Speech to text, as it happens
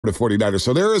the 49ers.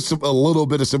 So there is a little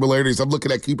bit of similarities. I'm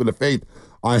looking at Keeping the Faith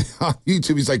on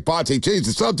YouTube. He's like, Bonte, change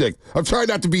the subject. I'm trying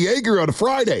not to be angry on a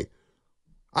Friday.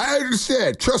 I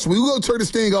understand. Trust me, we're going to turn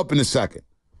this thing up in a second.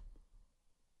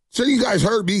 So you guys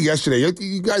heard me yesterday.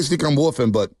 You guys think I'm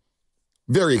woofing, but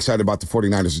very excited about the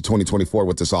 49ers in 2024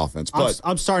 with this offense. But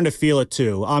I'm starting to feel it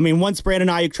too. I mean, once Brandon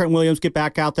Aiyuk, Trent Williams get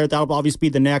back out there, that'll obviously be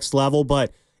the next level.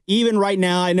 But even right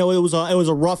now, I know it was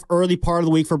a rough early part of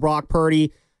the week for Brock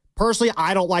Purdy. Personally,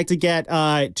 I don't like to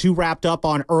get too wrapped up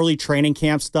on early training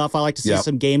camp stuff. I like to see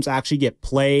some games actually get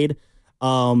played.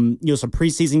 Some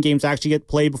preseason games actually get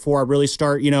played before I really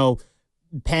start,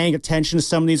 paying attention to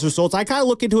some of these results. I kind of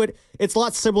look into it. It's a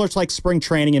lot similar to like spring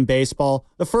training in baseball.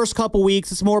 The first couple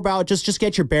weeks, it's more about just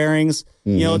get your bearings.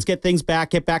 Let's get things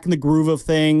back, get back in the groove of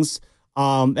things.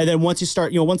 And then once you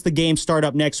start, once the games start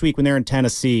up next week when they're in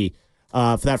Tennessee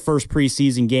for that first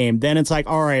preseason game, then it's like,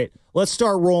 all right, let's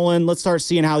start rolling. Let's start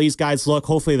seeing how these guys look.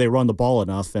 Hopefully they run the ball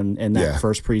enough in that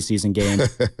first preseason game.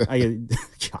 I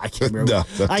can't remember.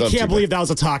 I can't believe that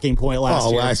was a talking point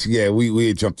last year. We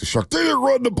had jumped the shark. They didn't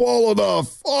run the ball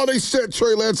enough. Oh, they set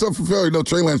Trey Lance up for failure. No,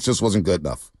 Trey Lance just wasn't good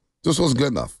enough.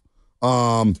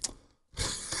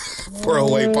 For a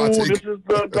way, Ponte. This is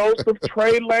the ghost of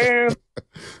Trey Lance.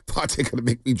 Ponte gonna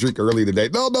make me drink early today.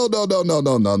 No.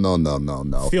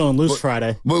 Feeling loose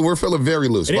Friday. We're feeling very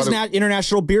loose. It is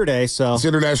International Beer Day, so it's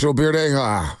International Beer Day.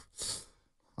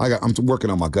 I'm working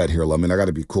on my gut here, Lemon. I got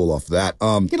to be cool off that.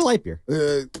 Get a light beer.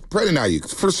 Brandon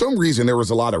Aiyuk. For some reason, there was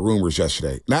a lot of rumors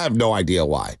yesterday, and I have no idea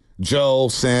why. Joe,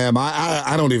 Sam,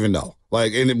 I don't even know.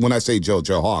 Like, and when I say Joe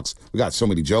Hawks, we got so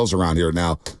many Joes around here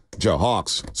now. Joe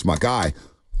Hawks, it's my guy.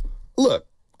 Look,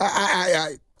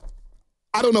 I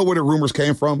don't know where the rumors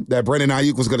came from that Brandon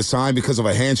Aiyuk was going to sign because of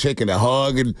a handshake and a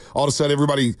hug, and all of a sudden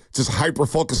everybody just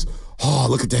hyper-focused. Oh,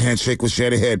 look at the handshake with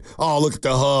Shanahan. Oh, look at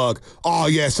the hug. Oh,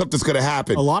 yeah, something's going to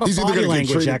happen. A lot of body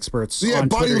language experts on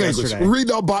body Twitter language. yesterday.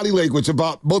 Reading out body language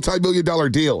about multi-million-dollar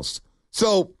deals.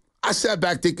 So I sat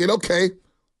back thinking, okay,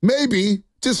 maybe,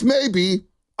 just maybe,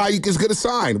 Aiyuk is going to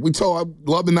sign.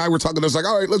 Love and I were talking. I was like,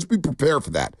 all right, let's be prepared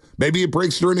for that. Maybe it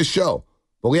breaks during the show.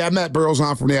 But we had Matt Burrows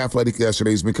on from The Athletic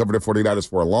yesterday. He's been covering the 49ers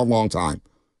for a long, long time.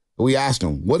 We asked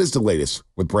him, what is the latest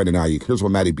with Brandon Aiyuk? Here's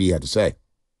what Matty B had to say.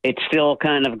 It's still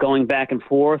kind of going back and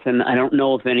forth, and I don't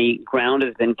know if any ground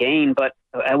has been gained, but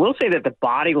I will say that the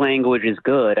body language is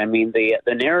good. I mean, the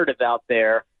narrative out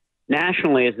there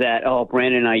nationally is that,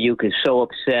 Brandon Aiyuk is so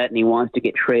upset, and he wants to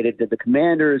get traded to the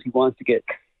Commanders. He wants to get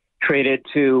traded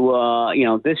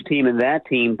to, this team and that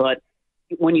team. But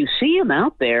when you see him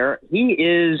out there, he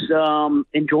is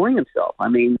enjoying himself. I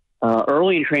mean,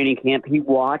 early in training camp, he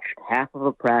watched half of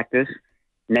a practice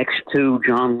next to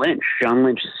John Lynch. John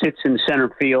Lynch sits in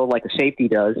center field like a safety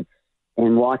does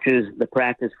and watches the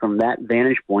practice from that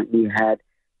vantage point. He had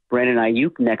Brandon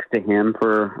Aiyuk next to him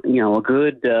for, a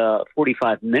good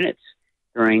 45 minutes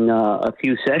during a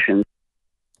few sessions.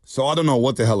 So I don't know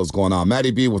what the hell is going on.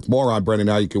 Matty B with more on Brandon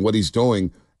Aiyuk and what he's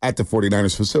doing at the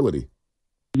 49ers facility.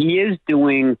 He is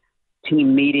doing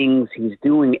team meetings. He's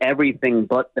doing everything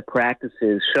but the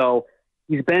practices. So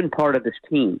he's been part of this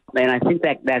team. And I think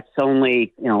that's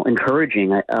only,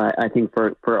 encouraging, I think,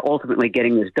 for ultimately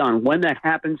getting this done. When that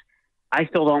happens, I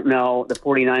still don't know. The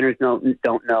 49ers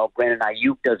don't know. Brandon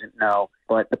Aiyuk doesn't know.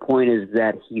 But the point is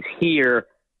that he's here,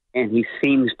 and he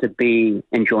seems to be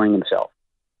enjoying himself.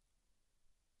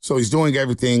 So he's doing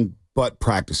everything but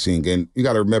practicing. And you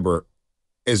got to remember,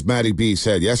 as Matty B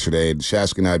said yesterday, and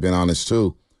Shasky and I have been on this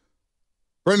too,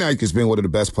 Brandon Aiyuk has been one of the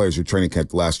best players in training camp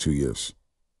the last 2 years.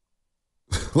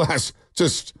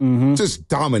 Just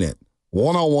dominant.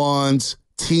 One-on-ones,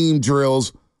 team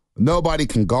drills. Nobody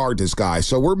can guard this guy.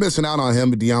 So we're missing out on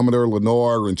him and Deommodore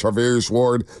Lenoir and Travis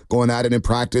Ward going at it in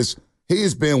practice. He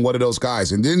has been one of those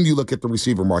guys. And then you look at the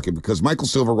receiver market, because Michael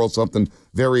Silver wrote something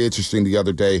very interesting the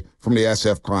other day from the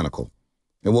SF Chronicle.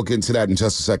 And we'll get into that in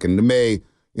just a second. The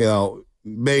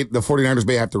 49ers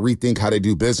may have to rethink how they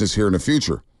do business here in the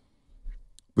future.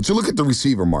 But you look at the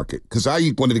receiver market, because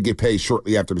Aiyuk wanted to get paid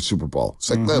shortly after the Super Bowl. It's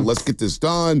like, let's get this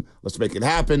done. Let's make it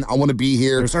happen. I want to be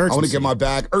here. I want to get my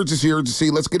bag.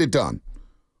 Urgency. Let's get it done.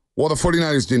 Well, the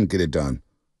 49ers didn't get it done.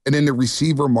 And then the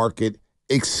receiver market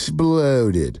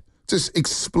exploded. Just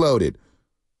exploded.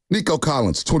 Nico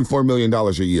Collins, $24 million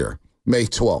a year, May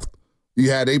 12th.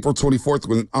 You had April 24th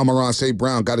when Amon-Ra St.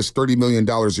 Brown got his $30 million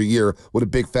a year with a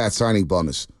big fat signing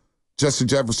bonus. Justin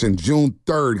Jefferson, June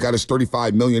 3rd, got his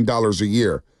 $35 million a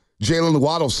year. Jalen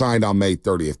Waddle signed on May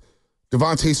 30th.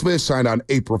 Devontae Smith signed on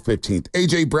April 15th.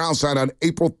 A.J. Brown signed on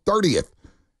April 30th.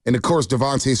 And, of course,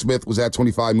 Devontae Smith was at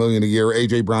 $25 million a year.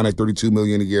 A.J. Brown at $32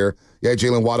 million a year. Yeah,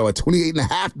 Jalen Waddle at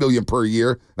 $28.5 million per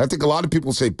year. And I think a lot of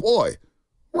people say, boy,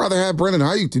 I'd rather have Brandon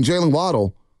Aiyuk than Jalen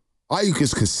Waddle. Aiyuk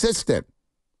is consistent.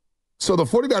 So the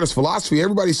 49ers philosophy,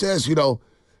 everybody says,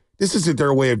 this isn't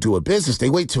their way of doing business. They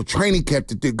wait till training camp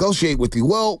to negotiate with you.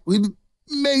 Well, we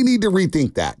may need to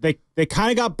rethink that. They kind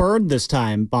of got burned this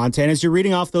time, Bontan, as you're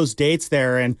reading off those dates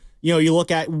there, and you look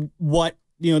at what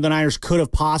the Niners could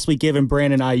have possibly given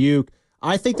Brandon Aiyuk.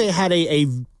 I think they had a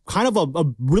kind of a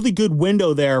really good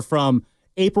window there from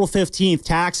April 15th,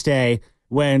 tax day,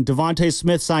 when Devontae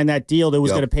Smith signed that deal that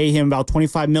was going to pay him about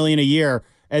 $25 million a year.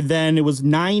 And then it was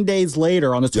 9 days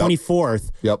later on the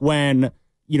 24th when,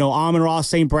 Amon-Ra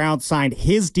St. Brown signed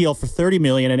his deal for $30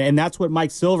 million. And that's what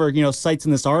Mike Silver, cites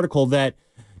in this article that,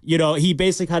 he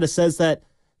basically kind of says that,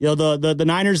 the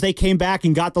Niners, they came back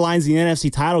and got the Lions in the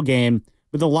NFC title game.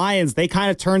 But the Lions, they kind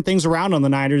of turned things around on the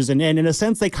Niners. And in a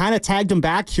sense, they kind of tagged them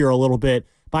back here a little bit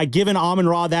by giving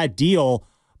Amon-Ra that deal.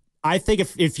 I think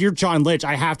if you're John Lynch,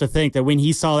 I have to think that when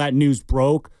he saw that news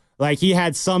broke, like he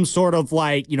had some sort of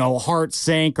heart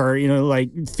sink or,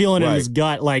 feeling in his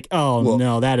gut like,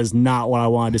 no, that is not what I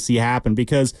wanted to see happen.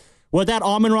 Because what that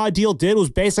Amon-Ra deal did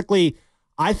was basically,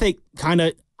 I think, kind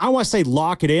of, I don't want to say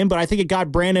lock it in, but I think it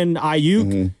got Brandon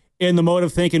Aiyuk in the mode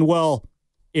of thinking, well,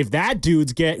 if that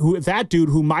dude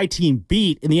who my team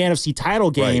beat in the NFC title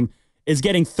game is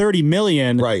getting $30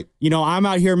 million, I'm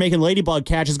out here making ladybug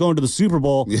catches going to the Super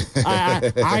Bowl.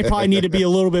 I probably need to be a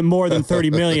little bit more than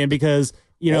 $30 million because,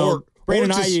 Brandon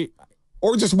Aiyuk.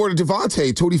 Or just more to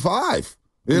Devontae, 25.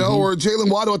 Or Jalen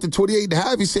Waddle at the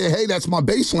 28.5. He said, hey, that's my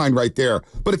baseline right there.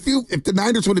 But if the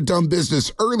Niners would have done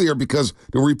business earlier, because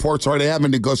the reports are they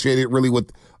haven't negotiated really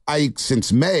with Ike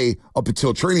since May up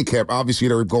until training camp. Obviously,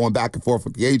 they're going back and forth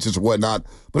with the agents and whatnot.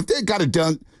 But if they got it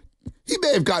done, he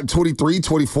may have gotten 23,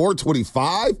 24,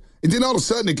 25. And then all of a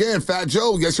sudden, again, Fat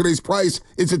Joe, yesterday's price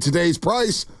isn't today's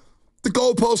price. The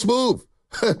goalposts move.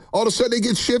 All of a sudden, they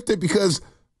get shifted because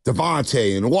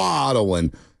Devontae and Waddle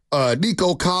and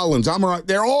Nico Collins,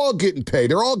 they're all getting paid.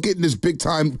 They're all getting this big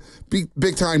time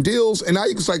deals. And now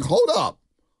you're just like, hold up.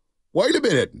 Wait a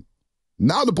minute.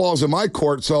 Now the ball's in my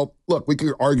court. So, look, we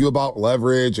could argue about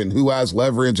leverage and who has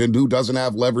leverage and who doesn't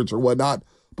have leverage or whatnot.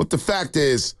 But the fact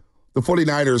is, the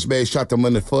 49ers may have shot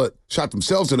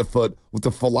themselves in the foot with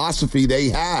the philosophy they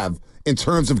have in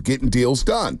terms of getting deals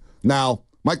done. Now,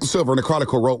 Michael Silver in the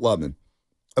Chronicle wrote Lubman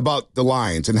about the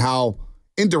Lions and how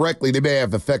indirectly they may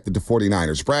have affected the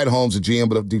 49ers. Brad Holmes, the GM of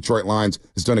the Detroit Lions,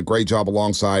 has done a great job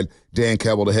alongside Dan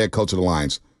Campbell, the head coach of the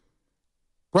Lions.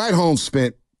 Brad Holmes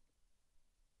spent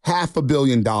 $500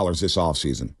 million this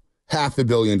offseason. $500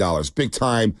 million.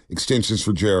 Big-time extensions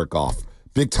for Jared Goff.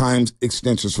 Big-time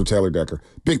extensions for Taylor Decker.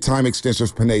 Big-time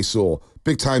extensions for Penei Sewell.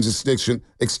 Big-time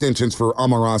extensions for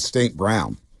Amon-Ra St.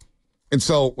 Brown. And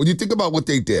so when you think about what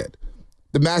they did,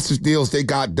 the massive deals they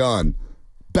got done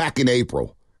back in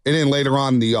April and then later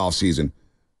on in the offseason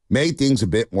made things a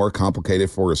bit more complicated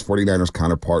for his 49ers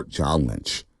counterpart, John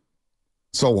Lynch.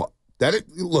 So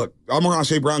look, Amon-Ra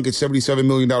St. Brown gets $77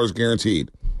 million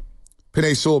guaranteed.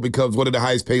 Penei Sewell becomes one of the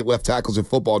highest paid left tackles in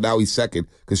football. Now he's second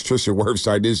because Tristan Wirfs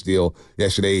signed his deal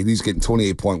yesterday. He's getting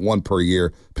 $28.1 per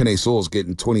year. Penei Sewell's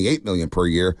getting $28 million per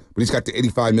year, but he's got the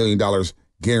 $85 million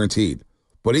guaranteed.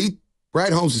 But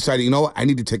Brad Holmes decided, I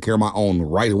need to take care of my own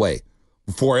right away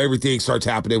before everything starts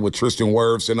happening with Tristan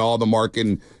Wirfs and all the market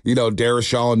and, Darius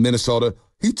Shaw in Minnesota.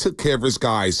 He took care of his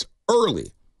guys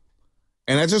early.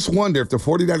 And I just wonder if the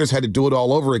 49ers had to do it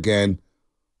all over again,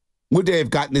 would they have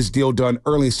gotten this deal done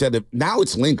early instead of now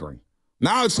it's lingering?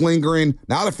 Now it's lingering.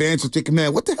 Now the fans are thinking,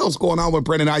 man, what the hell's going on with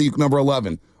Brandon Aiyuk, number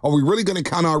 11? Are we really going to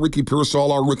count on Ricky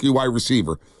Pearsall, our rookie wide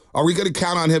receiver? Are we going to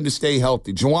count on him to stay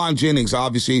healthy? Juwan Jennings,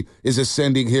 obviously, is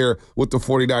ascending here with the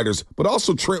 49ers, but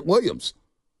also Trent Williams.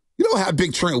 You don't have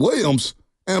big Trent Williams,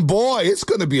 and boy, it's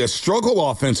going to be a struggle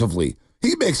offensively.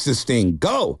 He makes this thing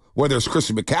go, whether it's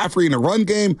Christian McCaffrey in the run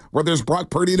game, whether it's Brock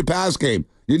Purdy in the pass game.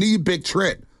 You need big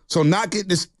Trent. So not getting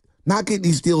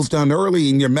these deals done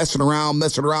early and you're messing around,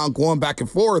 going back and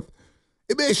forth,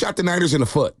 it may have shot the Niners in the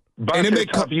foot. And it may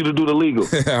come for you to do the legal.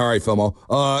 All right, Filmo.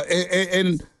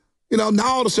 Now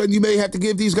all of a sudden you may have to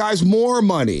give these guys more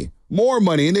money,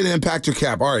 and it impact your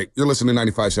cap. All right, you're listening to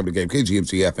 95.7 The Game,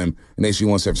 KGMC FM, and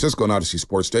AC1 San Francisco, and Odyssey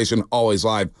Sports Station, always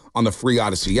live on the free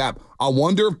Odyssey app. I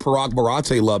wonder if Parag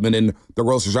Barate, Lubman, and the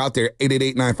Roasters out there,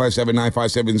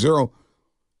 888-957-9570,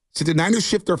 did the Niners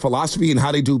shift their philosophy in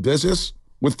how they do business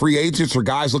with free agents or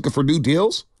guys looking for new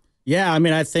deals? Yeah, I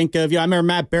mean, I think of, I remember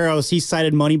Matt Barrows, he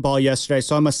cited Moneyball yesterday,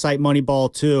 so I'm going to cite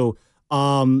Moneyball too.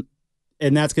 And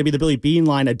that's going to be the Billy Bean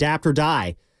line, adapt or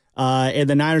die. And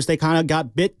the Niners, they kind of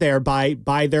got bit there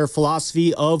by their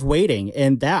philosophy of waiting.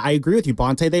 And that, I agree with you,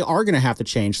 Bonte, they are going to have to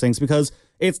change things because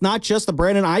it's not just the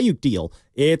Brandon Aiyuk deal.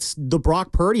 It's the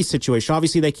Brock Purdy situation.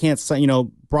 Obviously, they can't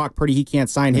sign, Brock Purdy, he can't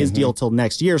sign his deal till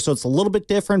next year. So it's a little bit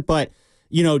different. But,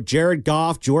 Jared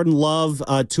Goff, Jordan Love,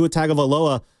 Tua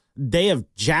Tagovailoa, they have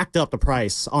jacked up the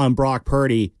price on Brock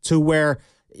Purdy to where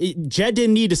Jed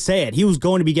didn't need to say it. He was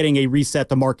going to be getting a reset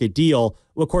the market deal.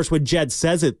 Of course, when Jed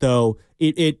says it, though,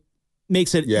 it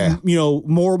makes it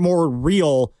more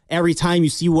real every time you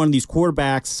see one of these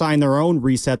quarterbacks sign their own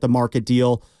reset the market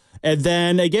deal. And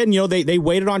then again, they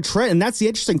waited on Trent, and that's the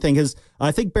interesting thing because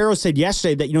I think Barrow said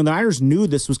yesterday that the Niners knew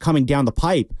this was coming down the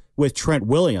pipe with Trent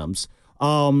Williams,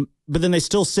 but then they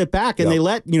still sit back and they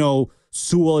let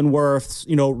Sewell and Wirfs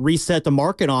reset the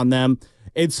market on them,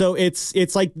 and so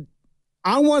it's like.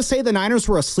 I don't want to say the Niners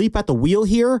were asleep at the wheel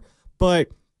here, but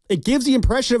it gives the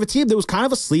impression of a team that was kind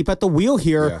of asleep at the wheel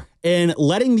here and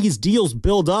letting these deals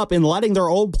build up and letting their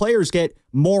old players get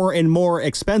more and more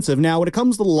expensive. Now, when it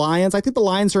comes to the Lions, I think the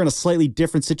Lions are in a slightly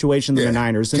different situation than the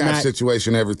Niners. Cap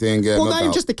situation, everything. Well, not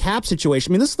even just the cap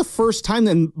situation. I mean, this is the first time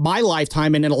in my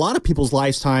lifetime and in a lot of people's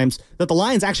lifetimes that the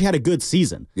Lions actually had a good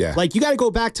season. Yeah. Like, you got to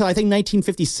go back to, I think,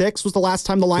 1956 was the last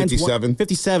time the Lions 57. won.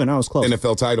 57. I was close.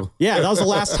 NFL title. Yeah, that was the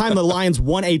last time the Lions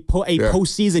won a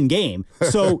postseason game.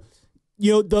 So,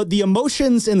 the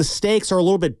emotions and the stakes are a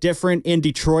little bit different in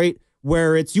Detroit,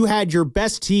 where it's you had your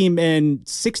best team in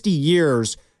 60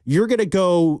 years. You're going to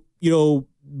go,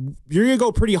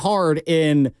 pretty hard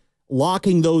in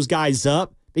locking those guys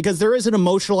up because there is an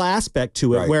emotional aspect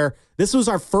to it where this was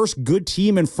our first good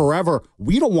team in forever.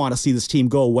 We don't want to see this team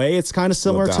go away. It's kind of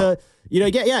similar to,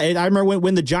 I remember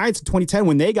when the Giants in 2010,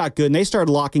 when they got good and they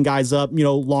started locking guys up,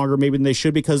 longer maybe than they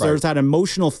should because there's that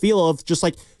emotional feel of just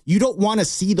like, you don't want to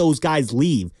see those guys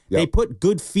leave. Yep. They put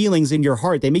good feelings in your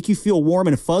heart. They make you feel warm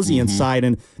and fuzzy inside.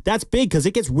 And that's big because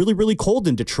it gets really, really cold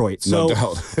in Detroit. So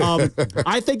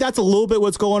I think that's a little bit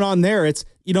what's going on there. It's,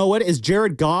 is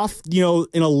Jared Goff, an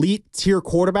elite tier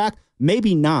quarterback?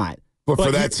 Maybe not. But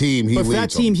for that team,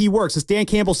 he works. As Dan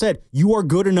Campbell said, you are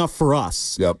good enough for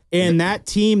us. Yep. And that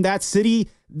team, that city,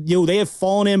 they have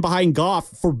fallen in behind Goff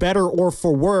for better or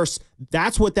for worse.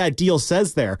 That's what that deal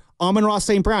says there. Amon-Ra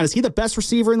St. Brown, is he the best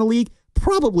receiver in the league?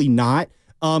 Probably not.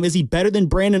 Is he better than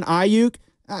Brandon Aiyuk?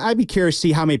 I'd be curious to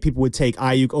see how many people would take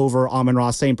Aiyuk over Amon-Ra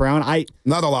St. Brown.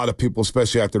 Not a lot of people,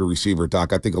 especially after the receiver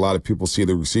doc. I think a lot of people see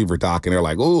the receiver doc and they're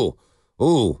like, ooh.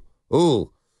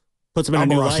 Puts him in a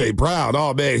new light. St. Brown,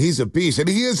 oh man, he's a beast, and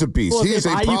he is a beast. Well, he is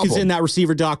a problem. Aiyuk is in that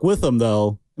receiver doc with him,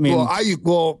 though. I mean,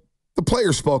 Aiyuk. The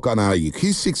player spoke on Aiyuk.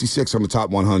 He's 66 on the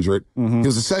top 100. He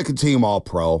was a second-team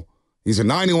All-Pro. He's a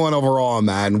 91 overall on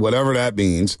Madden, whatever that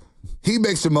means. He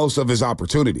makes the most of his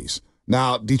opportunities.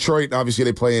 Now, Detroit, obviously,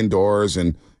 they play indoors,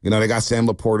 and they got Sam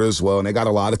Laporta as well, and they got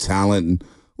a lot of talent. And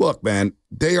look, man,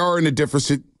 they are in a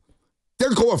different.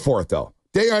 They're going for it though.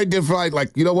 They identified,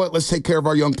 like, you know what? Let's take care of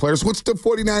our young players, which the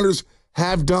 49ers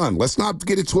have done. Let's not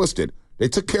get it twisted. They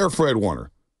took care of Fred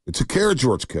Warner. They took care of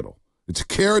George Kittle. They took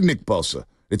care of Nick Bosa.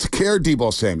 They took care of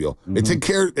Deebo Samuel. They took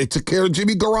care of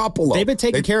Jimmy Garoppolo. They've been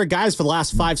taking care of guys for the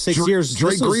last 5-6 years.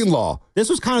 Dre Greenlaw. This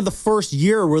was kind of the first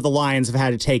year where the Lions have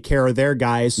had to take care of their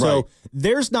guys. So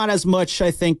there's not as much,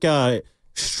 I think,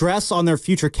 stress on their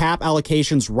future cap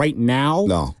allocations right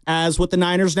now as with the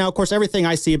Niners. Now, of course, everything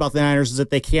I see about the Niners is that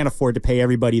they can't afford to pay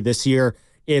everybody this year.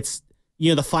 It's,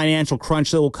 the financial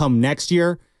crunch that will come next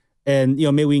year. And,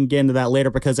 maybe we can get into that later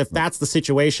because if that's the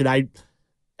situation,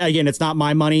 again, it's not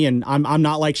my money, and I'm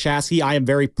not like Shasky. I am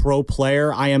very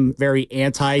pro-player. I am very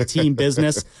anti-team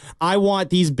business. I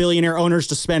want these billionaire owners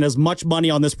to spend as much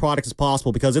money on this product as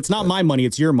possible because it's not my money,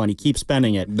 it's your money. Keep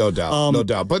spending it. No doubt, no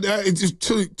doubt. But it's just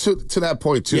to that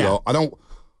point, too, though, I don't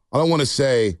want to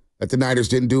say that the Niners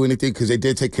didn't do anything because they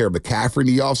did take care of McCaffrey in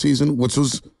the offseason, which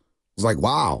was like,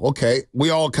 wow, okay.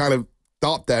 We all kind of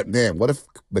thought that, man, what if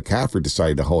McCaffrey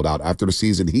decided to hold out after the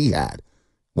season he had?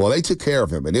 Well, they took care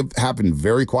of him, and it happened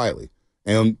very quietly.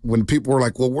 And when people were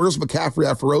like, well, where's McCaffrey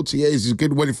at for OTAs? He's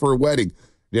getting ready for a wedding.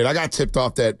 Then I got tipped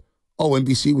off that,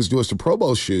 NBC was doing some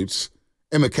promo shoots,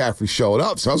 and McCaffrey showed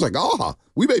up. So I was like,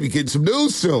 we may be getting some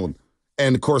news soon.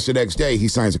 And, of course, the next day, he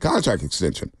signs a contract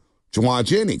extension. Juwan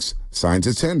Jennings signs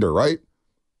a tender, right?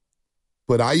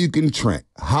 But Aiyuk and Trent,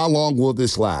 how long will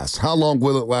this last? How long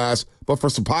will it last? But for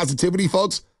some positivity,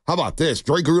 folks, how about this?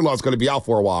 Dre Greenlaw is going to be out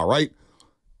for a while, right?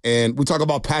 And we talk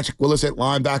about Patrick Willis at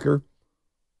linebacker.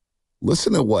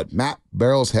 Listen to what Matt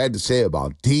Barrows had to say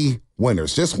about D.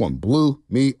 Winters. This one blew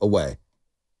me away.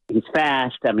 He's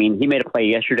fast. I mean, he made a play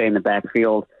yesterday in the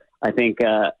backfield. I think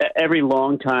every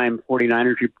longtime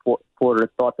 49ers reporter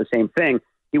thought the same thing.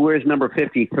 He wears number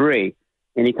 53,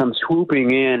 and he comes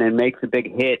swooping in and makes a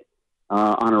big hit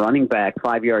on a running back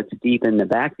 5 yards deep in the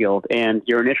backfield. And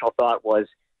your initial thought was,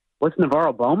 what's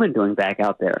Navarro Bowman doing back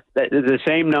out there? The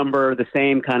same number, the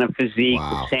same kind of physique,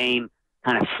 Wow. the same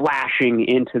kind of flashing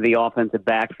into the offensive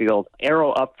backfield.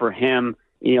 Arrow up for him.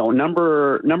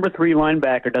 Number 3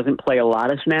 linebacker doesn't play a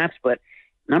lot of snaps, but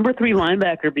number 3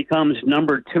 linebacker becomes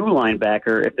number 2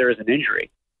 linebacker if there is an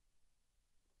injury.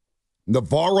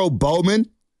 Navarro Bowman,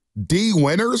 D.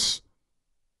 Winters.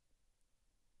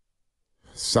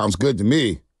 Sounds good to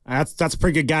me. That's a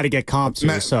pretty good guy to get comped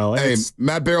to.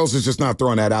 Matt Barrows is just not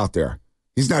throwing that out there.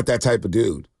 He's not that type of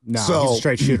dude. No, he's a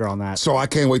straight shooter on that. So I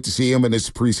can't wait to see him in this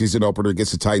preseason opener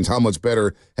against the Titans. How much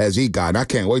better has he gotten? I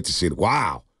can't wait to see it.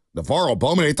 Wow. Navarro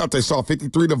Bowman. They thought they saw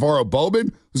 53 Navarro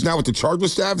Bowman, who's now with the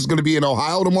Chargers staff, is going to be in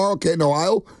Ohio tomorrow, Canton,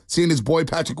 Ohio, seeing his boy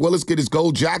Patrick Willis get his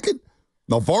gold jacket.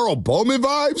 Navarro Bowman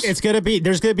vibes? There's going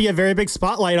to be a very big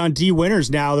spotlight on D. Winters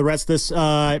now the rest of this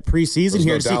preseason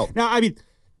There's here. no doubt. Now, I mean,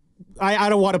 I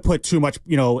don't want to put too much,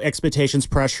 expectations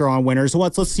pressure on Winters.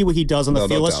 Let's see what he does on the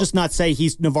field. Let's just not say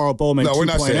he's Navarro Bowman 2.0. No, we're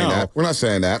not saying that. We're not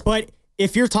saying that. But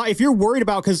if you're worried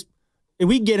about, because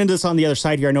we can get into this on the other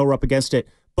side here, I know we're up against it,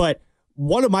 but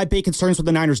one of my big concerns with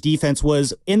the Niners defense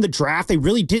was in the draft, they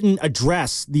really didn't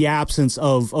address the absence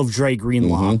of Dre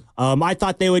Greenlaw. Mm-hmm. I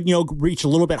thought they would, reach a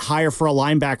little bit higher for a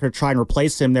linebacker to try and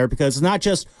replace him there, because it's not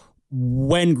just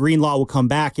when Greenlaw will come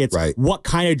back, it's what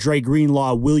kind of Dre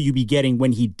Greenlaw will you be getting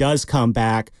when he does come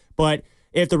back. But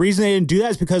if the reason they didn't do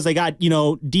that is because they got,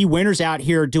 D. Winters out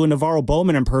here doing Navarro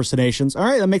Bowman impersonations, all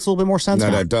right, that makes a little bit more sense. No,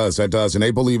 now. that does. And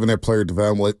they believe in their player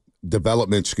development.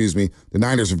 The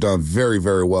Niners have done very,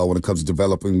 very well when it comes to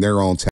developing their own talent.